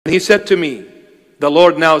And he said to me, the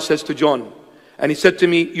Lord now says to John, and he said to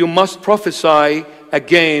me, you must prophesy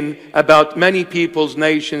again about many peoples,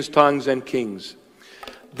 nations, tongues, and kings.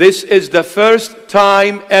 This is the first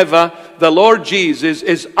time ever the Lord Jesus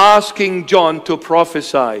is asking John to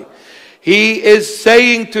prophesy. He is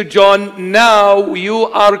saying to John, now you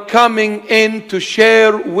are coming in to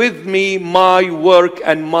share with me my work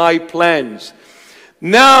and my plans.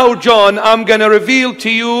 Now, John, I'm going to reveal to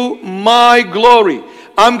you my glory.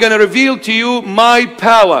 I'm going to reveal to you my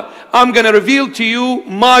power. I'm going to reveal to you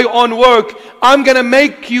my own work. I'm going to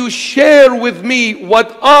make you share with me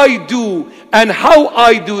what I do and how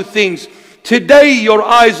I do things. Today your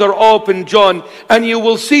eyes are open, John, and you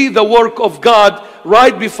will see the work of God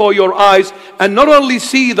right before your eyes. And not only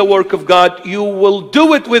see the work of God, you will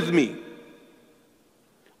do it with me.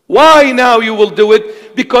 Why now you will do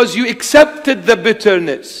it? Because you accepted the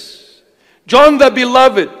bitterness. John the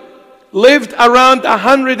Beloved lived around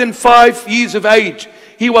 105 years of age.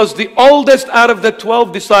 He was the oldest out of the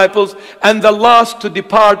 12 disciples and the last to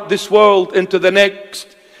depart this world into the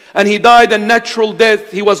next. And he died a natural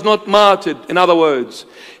death. He was not martyred, in other words.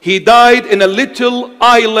 He died in a little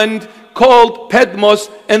island called Patmos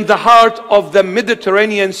in the heart of the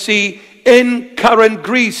Mediterranean Sea in current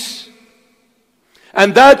Greece.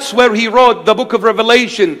 And that's where he wrote the book of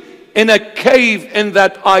Revelation, in a cave in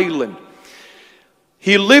that island.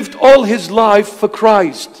 He lived all his life for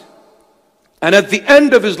Christ. And at the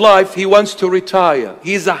end of his life, he wants to retire.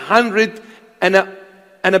 He's 100 and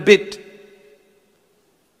a bit.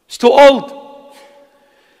 He's too old.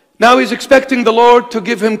 Now he's expecting the Lord to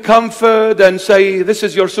give him comfort and say, this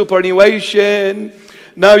is your superannuation.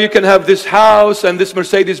 Now you can have this house and this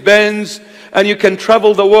Mercedes-Benz and you can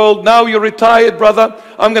travel the world. Now you're retired, brother.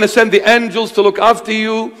 I'm going to send the angels to look after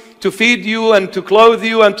you, to feed you and to clothe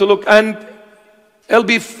you and to look, and it'll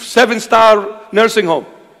be 7-star nursing home.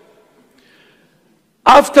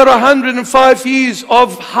 After 105 years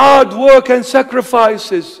of hard work and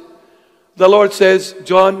sacrifices, the Lord says,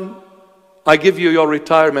 John, I give you your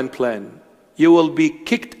retirement plan. You will be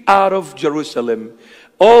kicked out of Jerusalem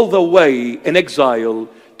all the way in exile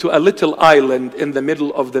to a little island in the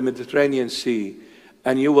middle of the Mediterranean Sea.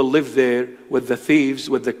 And you will live there with the thieves,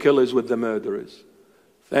 with the killers, with the murderers.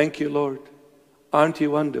 Thank you, Lord. Aren't you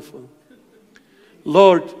wonderful?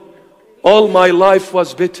 Lord, all my life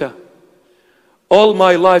was bitter. All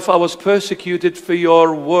my life I was persecuted for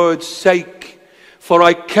your word's sake. For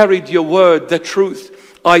I carried your word, the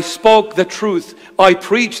truth. I spoke the truth. I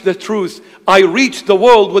preached the truth. I reached the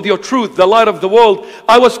world with your truth, the light of the world.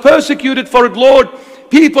 I was persecuted for it, Lord.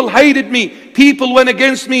 People hated me. People went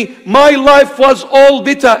against me. My life was all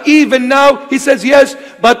bitter. Even now, he says, yes,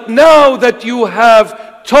 but now that you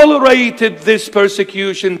have tolerated this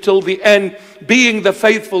persecution till the end, being the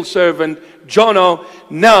faithful servant, Jonah,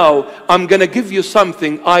 now I'm going to give you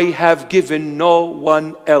something I have given no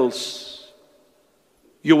one else.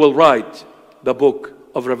 You will write the book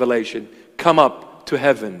of Revelation. Come up to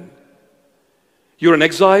heaven. You're in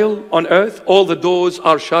exile on earth. All the doors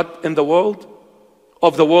are shut in the world,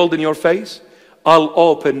 of the world in your face. I'll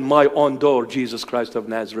open my own door, Jesus Christ of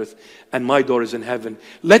Nazareth, and my door is in heaven.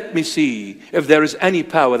 Let me see if there is any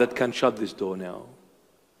power that can shut this door now.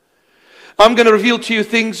 I'm going to reveal to you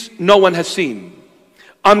things no one has seen.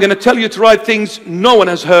 I'm going to tell you to write things no one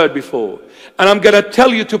has heard before. And I'm going to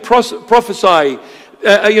tell you to prophesy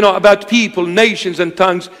about people, nations, and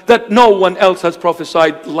tongues that no one else has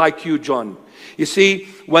prophesied like you, John. You see,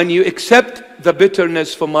 when you accept the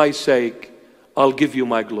bitterness for my sake, I'll give you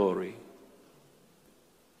my glory.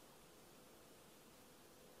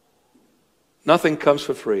 Nothing comes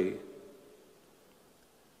for free.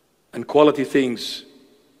 And quality things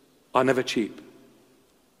are never cheap.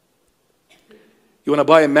 You want to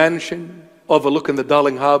buy a mansion overlooking the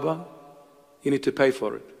Darling Harbour? You need to pay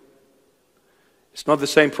for it. It's not the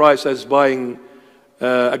same price as buying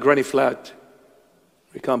a granny flat.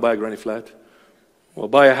 You can't buy a granny flat. Or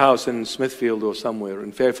buy a house in Smithfield or somewhere,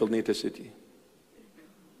 in Fairfield, near the city.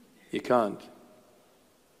 You can't.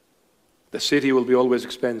 The city will be always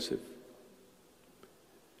expensive.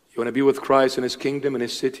 You want to be with Christ in His kingdom, in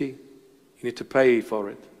His city? You need to pay for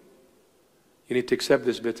it. You need to accept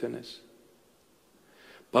this bitterness.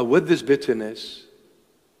 But with this bitterness,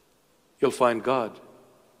 you'll find God,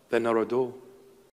 the narrow door.